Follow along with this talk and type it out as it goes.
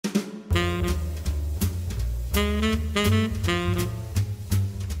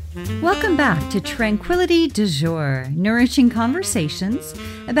Welcome back to Tranquility du Jour, nourishing conversations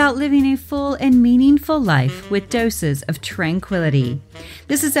about living a full and meaningful life with doses of tranquility.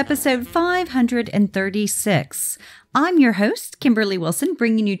 This is episode 536. I'm your host, Kimberly Wilson,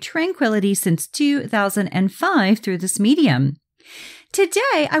 bringing you tranquility since 2005 through this medium.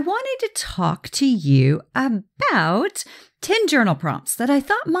 Today, I wanted to talk to you about 10 journal prompts that I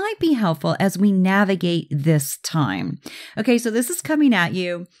thought might be helpful as we navigate this time. Okay, so this is coming at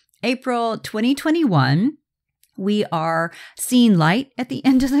you April 2021. We are seeing light at the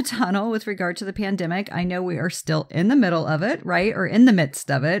end of the tunnel with regard to the pandemic. I know we are still in the middle of it, right? Or in the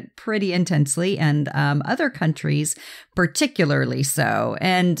midst of it pretty intensely, and other countries particularly so.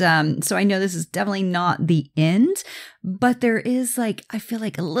 And so I know this is definitely not the end, but there is I feel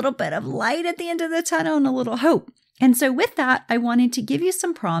like a little bit of light at the end of the tunnel and a little hope. And so with that, I wanted to give you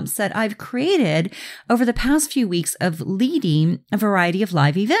some prompts that I've created over the past few weeks of leading a variety of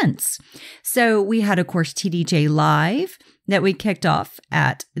live events. So we had, of course, TDJ Live that we kicked off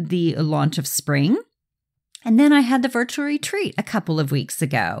at the launch of spring. And then I had the virtual retreat a couple of weeks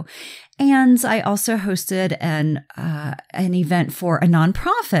ago. And I also hosted an event for a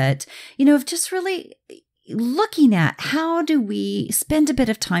nonprofit, of just really looking at how do we spend a bit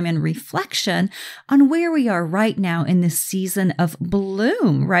of time in reflection on where we are right now in this season of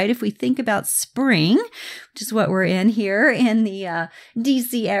bloom, right? If we think about spring, which is what we're in here in the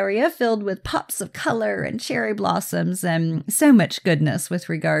DC area, filled with pops of color and cherry blossoms and so much goodness with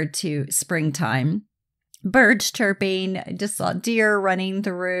regard to springtime. Birds chirping, I just saw deer running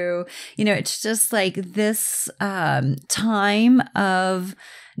through. It's just like this time of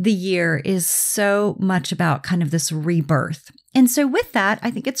the year is so much about kind of this rebirth. And so with that,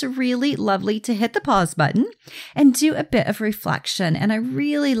 I think it's really lovely to hit the pause button and do a bit of reflection. And I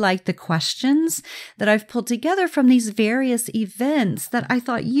really like the questions that I've pulled together from these various events that I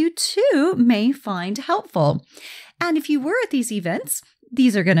thought you too may find helpful. And if you were at these events,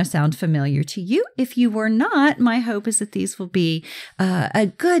 these are going to sound familiar to you. If you were not, my hope is that these will be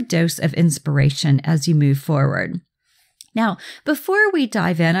a good dose of inspiration as you move forward. Now, before we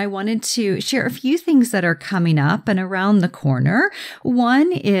dive in, I wanted to share a few things that are coming up and around the corner.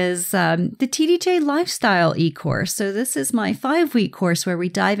 One is the TDJ Lifestyle e-course. So this is my 5-week course where we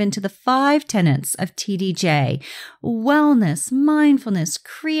dive into the 5 tenets of TDJ: wellness, mindfulness,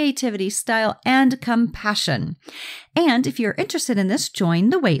 creativity, style, and compassion. And if you're interested in this,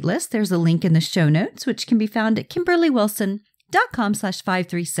 join the waitlist. There's a link in the show notes, which can be found at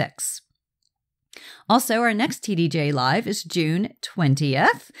kimberlywilson.com/536. Also, our next TDJ Live is June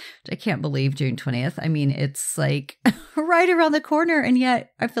 20th, which I can't believe June 20th. I mean, it's like right around the corner, and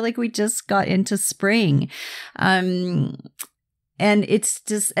yet I feel like we just got into spring. And it's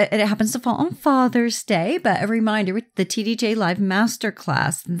just, it happens to fall on Father's Day, but a reminder with the TDJ Live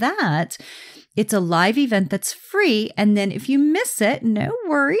Masterclass that it's a live event that's free. And then if you miss it, no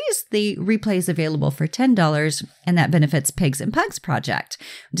worries. The replay is available for $10, and that benefits Pigs and Pugs Project,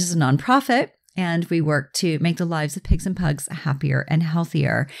 which is a nonprofit. And we work to make the lives of pigs and pugs happier and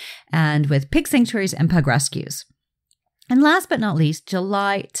healthier, and with pig sanctuaries and pug rescues. And last but not least,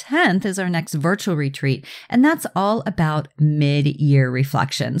 July 10th is our next virtual retreat, and that's all about mid-year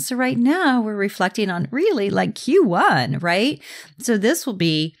reflection. So right now we're reflecting on really like Q1, right? So this will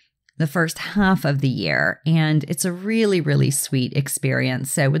be the first half of the year, and it's a really, really sweet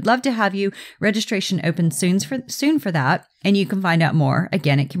experience. So would love to have you. Registration open soon for that, and you can find out more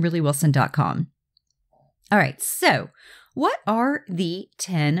again at kimberlywilson.com. All right, so what are the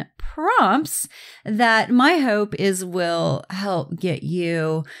 10 prompts that my hope is will help get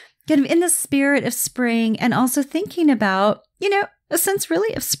you kind of in the spirit of spring, and also thinking about, a sense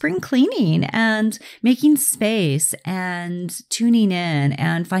really of spring cleaning and making space and tuning in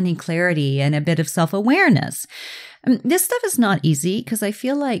and finding clarity and a bit of self-awareness. This stuff is not easy because I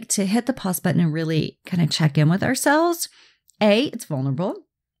feel like to hit the pause button and really kind of check in with ourselves, A, it's vulnerable.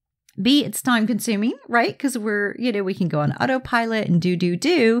 B, it's time consuming, right? Because we can go on autopilot and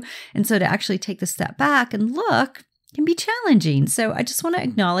do. And so to actually take the step back and look can be challenging. So I just want to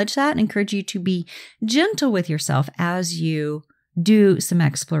acknowledge that and encourage you to be gentle with yourself as you do some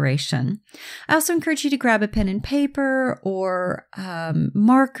exploration. I also encourage you to grab a pen and paper or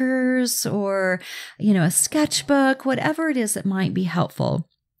markers or, a sketchbook, whatever it is that might be helpful.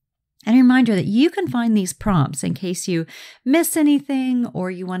 And a reminder that you can find these prompts in case you miss anything or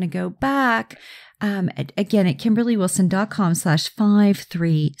you want to go back, again, at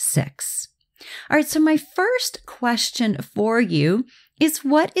kimberlywilson.com/536. All right, so my first question for you is,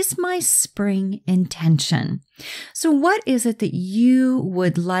 what is my spring intention? So what is it that you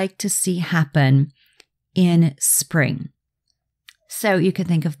would like to see happen in spring? So you could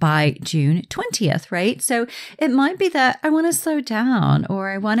think of by June 20th, right? So it might be that I want to slow down, or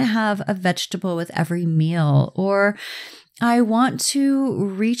I want to have a vegetable with every meal, or I want to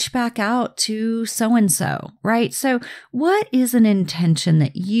reach back out to so-and-so, right? So what is an intention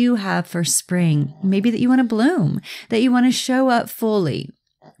that you have for spring? Maybe that you want to bloom, that you want to show up fully.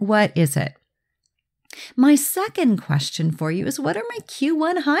 What is it? My second question for you is, what are my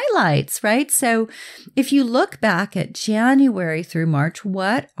Q1 highlights, right? So if you look back at January through March,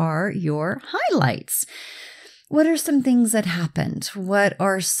 what are your highlights? What are some things that happened? What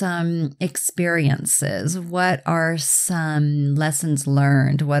are some experiences? What are some lessons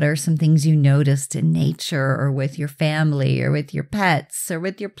learned? What are some things you noticed in nature or with your family or with your pets or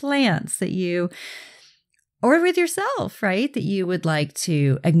with your plants that you, or with yourself, right? That you would like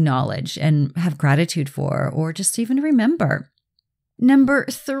to acknowledge and have gratitude for, or just even remember. Number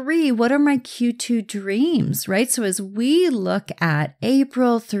 3, what are my Q2 dreams, right? So as we look at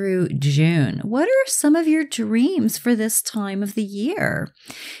April through June, what are some of your dreams for this time of the year?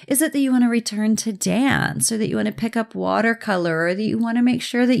 Is it that you want to return to dance, or that you want to pick up watercolor, or that you want to make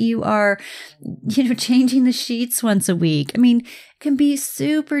sure that you are, changing the sheets once a week? I mean, it can be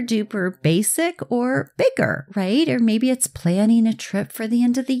super duper basic or bigger, right? Or maybe it's planning a trip for the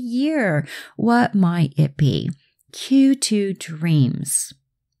end of the year. What might it be? Q2 dreams.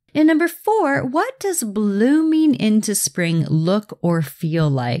 And number 4, what does blooming into spring look or feel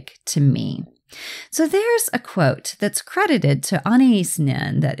like to me? So there's a quote that's credited to Anais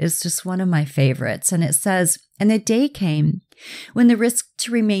Nin that is just one of my favorites. And it says, "And the day came when the risk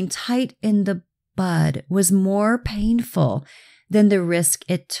to remain tight in the bud was more painful than the risk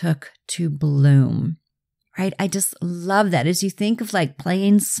it took to bloom." Right? I just love that. As you think of like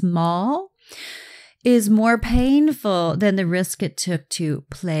playing small, is more painful than the risk it took to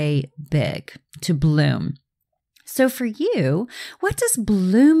play big, to bloom. So for you, what does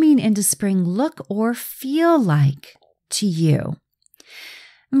blooming into spring look or feel like to you?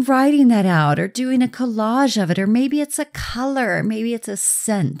 Writing that out, or doing a collage of it, or maybe it's a color, maybe it's a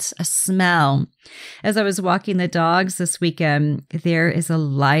scent, a smell. As I was walking the dogs this weekend, there is a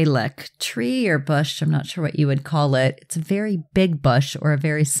lilac tree or bush, I'm not sure what you would call it. It's a very big bush or a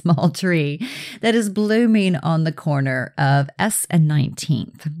very small tree that is blooming on the corner of S and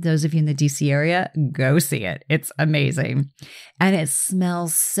 19th. Those of you in the DC area, go see it. It's amazing. And it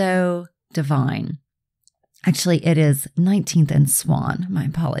smells so divine. Actually, it is 19th and Swan. My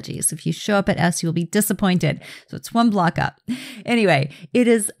apologies. If you show up at S, you'll be disappointed. So it's one block up. Anyway, it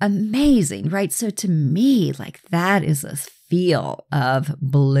is amazing, right? So to me, like that is a feel of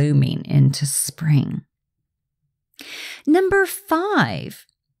blooming into spring. Number 5,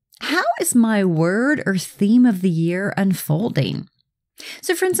 how is my word or theme of the year unfolding?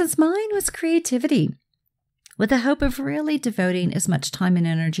 So for instance, mine was creativity, with the hope of really devoting as much time and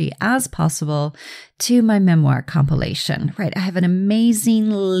energy as possible to my memoir compilation, right? I have an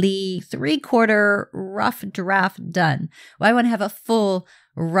amazingly 3/4 rough draft done. Well, I want to have a full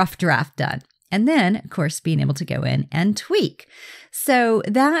rough draft done. And then, of course, being able to go in and tweak. So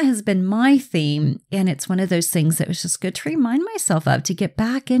that has been my theme. And it's one of those things that was just good to remind myself of, to get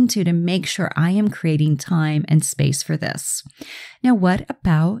back into, to make sure I am creating time and space for this. Now, what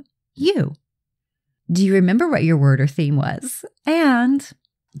about you? Do you remember what your word or theme was? And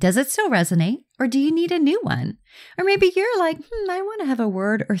does it still resonate, or do you need a new one? Or maybe you're like, I want to have a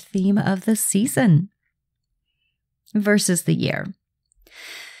word or theme of the season versus the year.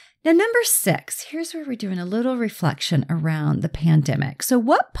 Now, number 6, here's where we're doing a little reflection around the pandemic. So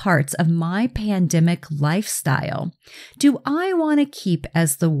what parts of my pandemic lifestyle do I want to keep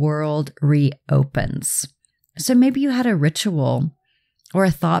as the world reopens? So maybe you had a ritual or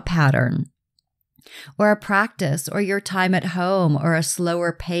a thought pattern, or a practice, or your time at home, or a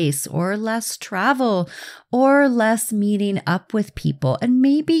slower pace, or less travel, or less meeting up with people. And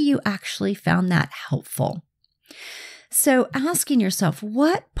maybe you actually found that helpful. So asking yourself,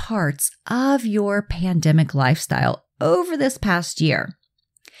 what parts of your pandemic lifestyle over this past year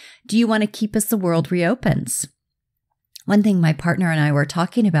do you want to keep as the world reopens? One thing my partner and I were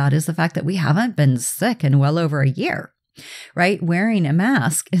talking about is the fact that we haven't been sick in well over a year, right? Wearing a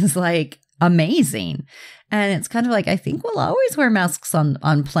mask is like amazing. And it's kind of like, I think we'll always wear masks on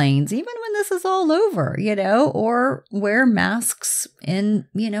planes, even when this is all over, or wear masks in,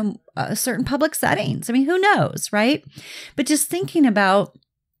 certain public settings. I mean, who knows, right? But just thinking about,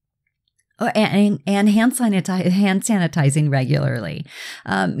 and hand sanitizing regularly.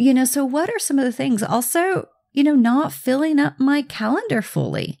 So what are some of the things? Also, not filling up my calendar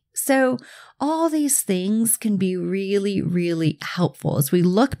fully. So all these things can be really, really helpful as we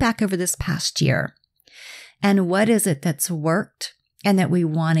look back over this past year. And what is it that's worked? and that we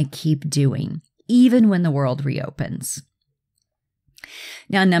want to keep doing, even when the world reopens.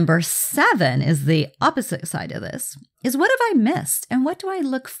 Now, number 7 is the opposite side of this, is what have I missed and what do I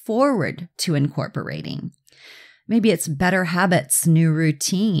look forward to incorporating? Maybe it's better habits, new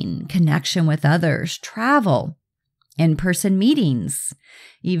routine, connection with others, travel, in-person meetings,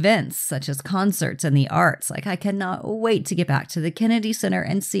 events such as concerts and the arts. Like I cannot wait to get back to the Kennedy Center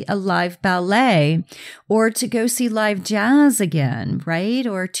and see a live ballet or to go see live jazz again, right?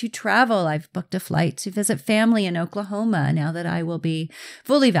 Or to travel. I've booked a flight to visit family in Oklahoma now that I will be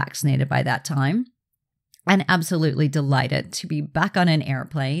fully vaccinated by that time. And absolutely delighted to be back on an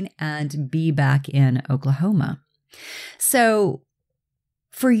airplane and be back in Oklahoma. So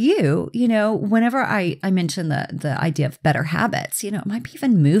for you, whenever I mention the idea of better habits, it might be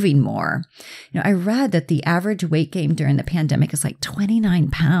even moving more. I read that the average weight gain during the pandemic is like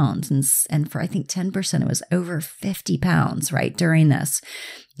 29 pounds. And for, I think 10%, it was over 50 pounds, right, during this.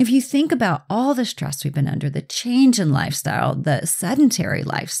 If you think about all the stress we've been under, the change in lifestyle, the sedentary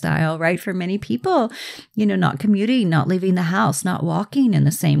lifestyle, right, for many people, not commuting, not leaving the house, not walking in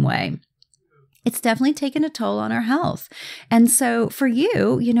the same way. It's definitely taken a toll on our health. And so for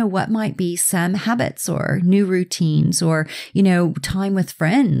you, what might be some habits or new routines or, time with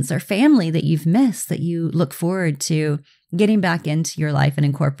friends or family that you've missed that you look forward to getting back into your life and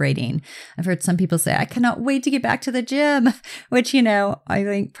incorporating. I've heard some people say, I cannot wait to get back to the gym, which, I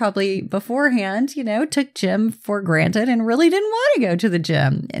think probably beforehand, took gym for granted and really didn't want to go to the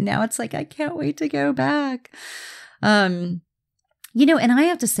gym. And now it's like, I can't wait to go back. And I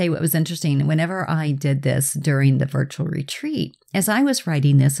have to say what was interesting, whenever I did this during the virtual retreat, as I was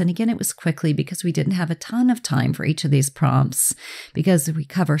writing this, and again, it was quickly because we didn't have a ton of time for each of these prompts because we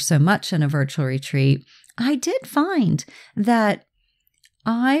cover so much in a virtual retreat, I did find that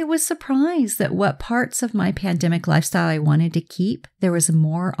I was surprised that what parts of my pandemic lifestyle I wanted to keep, there was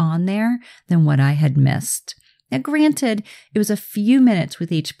more on there than what I had missed. Now, granted, it was a few minutes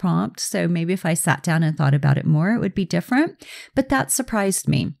with each prompt, so maybe if I sat down and thought about it more, it would be different. But that surprised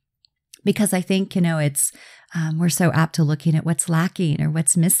me because I think, it's we're so apt to looking at what's lacking or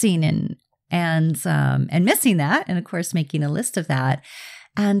what's missing and missing that, and of course, making a list of that.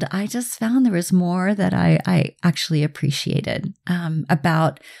 And I just found there was more that I actually appreciated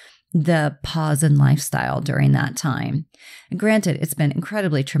about the pause in lifestyle during that time. And granted, it's been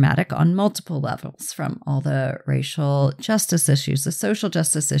incredibly traumatic on multiple levels, from all the racial justice issues, the social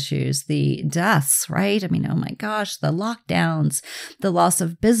justice issues, the deaths, right? I mean, oh my gosh, the lockdowns, the loss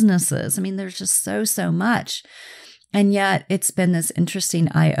of businesses. I mean, there's just so much. And yet it's been this interesting,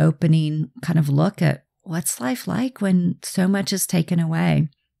 eye-opening kind of look at what's life like when so much is taken away?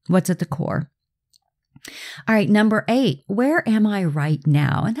 What's at the core? All right, number 8, where am I right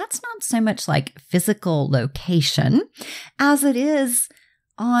now? And that's not so much like physical location as it is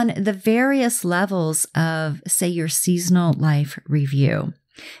on the various levels of, say, your seasonal life review.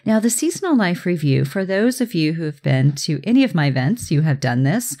 Now, the seasonal life review, for those of you who have been to any of my events, you have done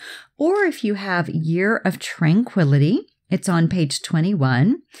this, or if you have Year of Tranquility, it's on page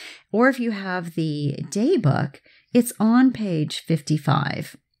 21, or if you have the day book, it's on page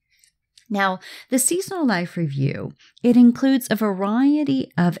 55. Now, the seasonal life review, it includes a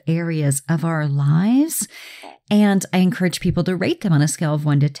variety of areas of our lives, and I encourage people to rate them on a scale of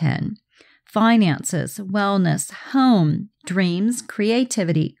 1 to 10. Finances, wellness, home, dreams,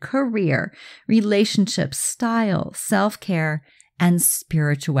 creativity, career, relationships, style, self-care, and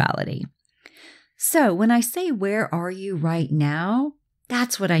spirituality. So when I say, where are you right now?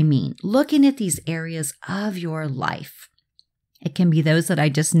 That's what I mean. Looking at these areas of your life. It can be those that I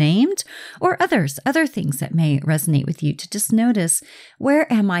just named or other things that may resonate with you, to just notice,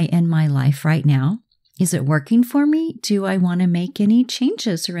 where am I in my life right now? Is it working for me? Do I want to make any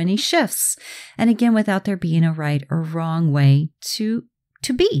changes or any shifts? And again, without there being a right or wrong way to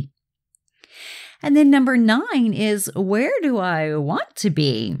be. And then number 9 is, where do I want to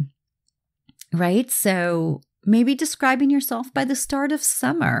be? Right? So maybe describing yourself by the start of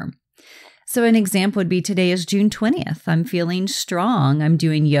summer. So an example would be, today is June 20th. I'm feeling strong. I'm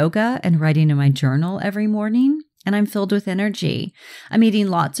doing yoga and writing in my journal every morning, and I'm filled with energy. I'm eating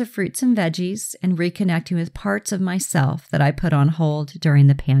lots of fruits and veggies and reconnecting with parts of myself that I put on hold during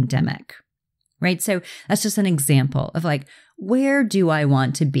the pandemic. Right? So that's just an example of like, where do I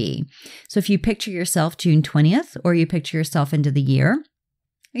want to be? So if you picture yourself June 20th, or you picture yourself into the year,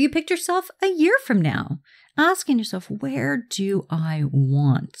 or you picture yourself a year from now, asking yourself, where do I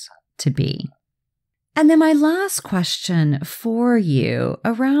want to be? And then my last question for you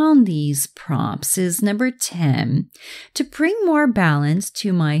around these prompts is number 10, to bring more balance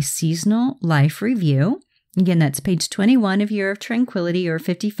to my seasonal life review. Again, that's page 21 of Year of Tranquility or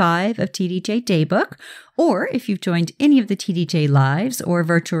 55 of TDJ Daybook. Or if you've joined any of the TDJ Lives or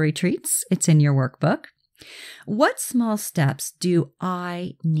virtual retreats, it's in your workbook. What small steps do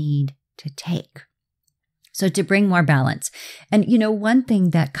I need to take? So to bring more balance. And, one thing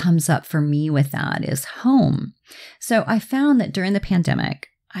that comes up for me with that is home. So I found that during the pandemic,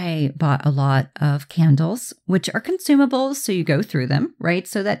 I bought a lot of candles, which are consumables. So you go through them, right?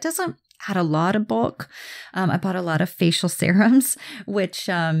 So that doesn't add a lot of bulk. I bought a lot of facial serums, which,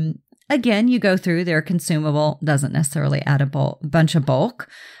 again, you go through, they're consumable, doesn't necessarily add a bunch of bulk.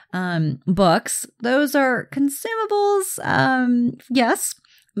 Books, those are consumables. Yes.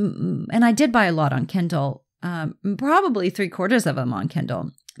 And I did buy a lot on Kindle, probably 3/4 of them on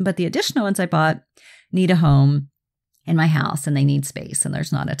Kindle, but the additional ones I bought need a home in my house and they need space and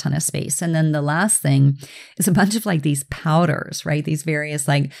there's not a ton of space. And then the last thing is a bunch of like these powders, right? These various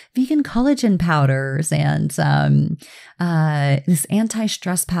like vegan collagen powders and this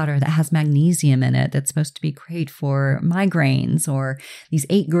anti-stress powder that has magnesium in it that's supposed to be great for migraines, or these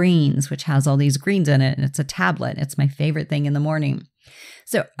 8 greens, which has all these greens in it. And it's a tablet. It's my favorite thing in the morning.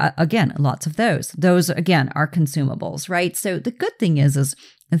 So again, lots of those. Those, again, are consumables, right? So the good thing is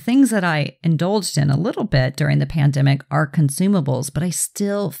the things that I indulged in a little bit during the pandemic are consumables, but I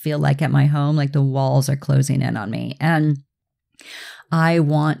still feel like at my home, like the walls are closing in on me. And I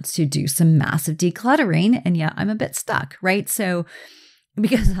want to do some massive decluttering. And yeah, I'm a bit stuck, right? So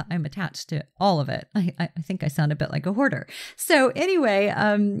because I'm attached to all of it, I think I sound a bit like a hoarder. So anyway,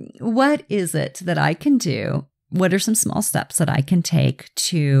 what is it that I can do? What are some small steps that I can take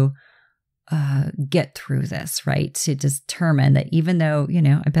to get through this, right? To determine that even though,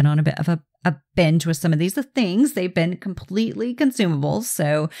 I've been on a bit of a binge with some of these things, they've been completely consumables.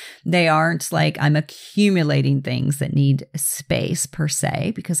 So they aren't like I'm accumulating things that need space per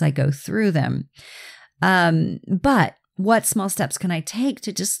se, because I go through them. But what small steps can I take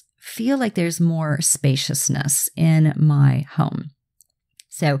to just feel like there's more spaciousness in my home?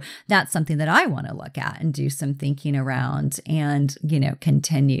 So that's something that I want to look at and do some thinking around and,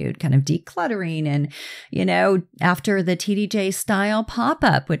 continued kind of decluttering. And, after the TDJ style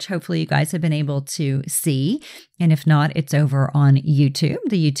pop-up, which hopefully you guys have been able to see. And if not, it's over on YouTube,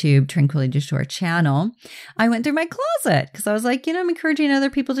 the YouTube Tranquility du Jour channel. I went through my closet because I was like, I'm encouraging other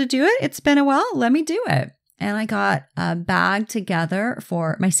people to do it. It's been a while. Let me do it. And I got a bag together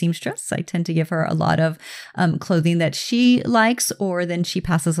for my seamstress. I tend to give her a lot of clothing that she likes, or then she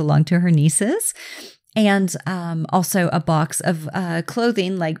passes along to her nieces. And also a box of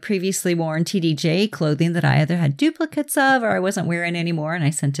clothing, like previously worn TDJ clothing that I either had duplicates of or I wasn't wearing anymore. And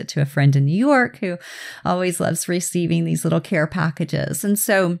I sent it to a friend in New York who always loves receiving these little care packages. And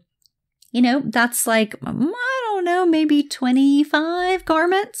so, that's like, I don't know, maybe 25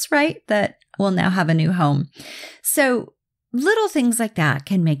 garments, right? That will now have a new home. So little things like that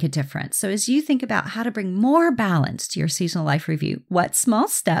can make a difference. So as you think about how to bring more balance to your seasonal life review, what small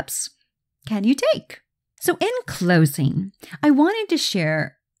steps can you take? So in closing, I wanted to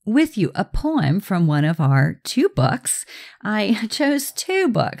share with you a poem from one of our 2 books. I chose 2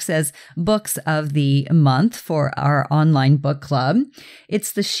 books as books of the month for our online book club.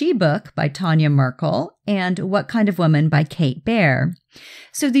 It's The She Book by Tanya Merkel and What Kind of Woman by Kate Baer.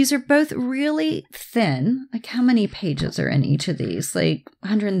 So these are both really thin. Like how many pages are in each of these? Like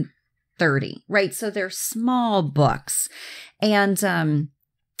 130, right? So they're small books and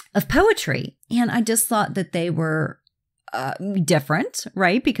of poetry. And I just thought that they were different,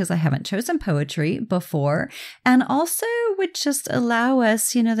 right? Because I haven't chosen poetry before. And also would just allow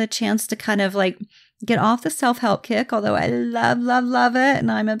us, the chance to kind of like get off the self-help kick. Although I love it. And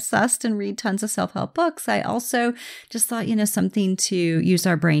I'm obsessed and read tons of self-help books. I also just thought, something to use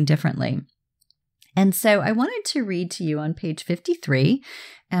our brain differently. And so I wanted to read to you on page 53,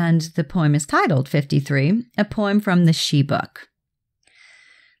 and the poem is titled 53, a poem from the She Book.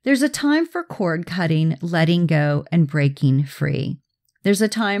 There's a time for cord cutting, letting go, and breaking free. There's a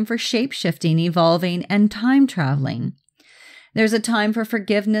time for shape-shifting, evolving, and time traveling. There's a time for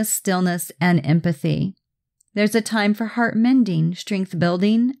forgiveness, stillness, and empathy. There's a time for heart mending, strength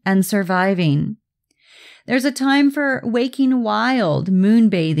building, and surviving. There's a time for waking wild,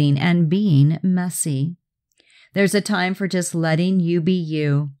 moonbathing, and being messy. There's a time for just letting you be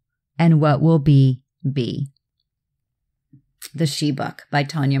you, and what will be, be. The She Book by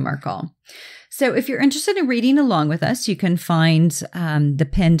Tanya Merkel. So if you're interested in reading along with us, you can find the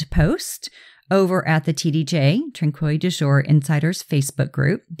pinned post over at the TDJ Tranquility du Jour Insiders Facebook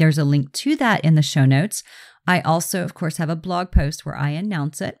group. There's a link to that in the show notes. I also, of course, have a blog post where I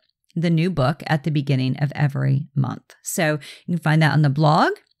announce the new book at the beginning of every month. So you can find that on the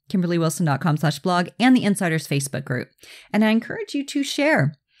blog. KimberlyWilson.com/blog, and the Insiders Facebook group. And I encourage you to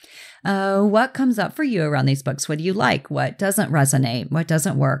share what comes up for you around these books. What do you like? What doesn't resonate? What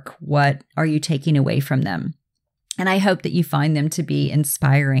doesn't work? What are you taking away from them? And I hope that you find them to be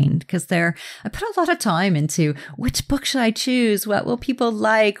inspiring, because I put a lot of time into which book should I choose? What will people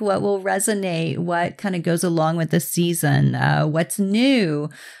like? What will resonate? What kind of goes along with the season? What's new?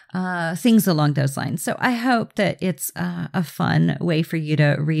 Things along those lines. So I hope that it's a fun way for you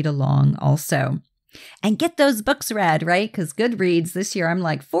to read along also. And get those books read, right? Because Goodreads this year, I'm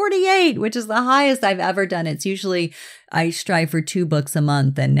like 48, which is the highest I've ever done. It's usually I strive for 2 books a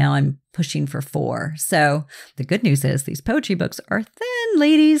month, and now I'm pushing for 4. So the good news is these poetry books are thin,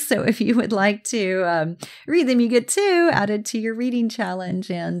 ladies. So if you would like to read them, you get 2 added to your reading challenge.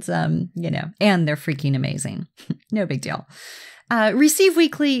 And, and they're freaking amazing. No big deal. Receive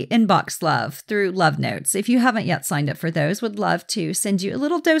weekly inbox love through Love Notes. If you haven't yet signed up for those, would love to send you a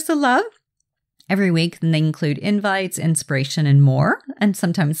little dose of love every week. And they include invites, inspiration, and more, and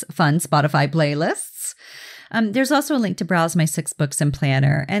sometimes fun Spotify playlists. There's also a link to browse my 6 books and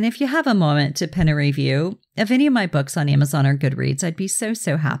planner. And if you have a moment to pen a review of any of my books on Amazon or Goodreads, I'd be so,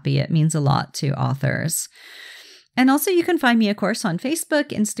 so happy. It means a lot to authors. And also you can find me, of course, on Facebook,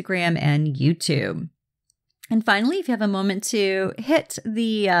 Instagram, and YouTube. And finally, if you have a moment to hit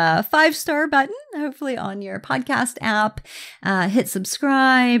the 5-star button, hopefully on your podcast app, hit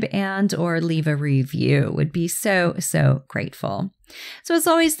subscribe and or leave a review. Would be so, so grateful. So as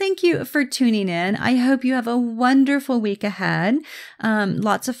always, thank you for tuning in. I hope you have a wonderful week ahead.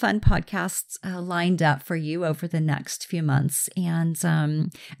 Lots of fun podcasts lined up for you over the next few months. And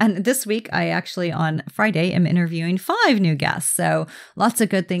this week, I actually on Friday am interviewing 5 new guests. So lots of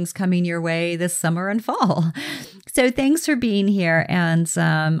good things coming your way this summer and fall. So thanks for being here. And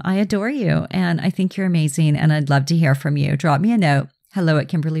I adore you. And I think you're amazing. And I'd love to hear from you. Drop me a note.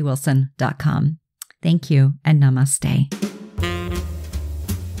 hello@KimberlyWilson.com. Thank you and namaste.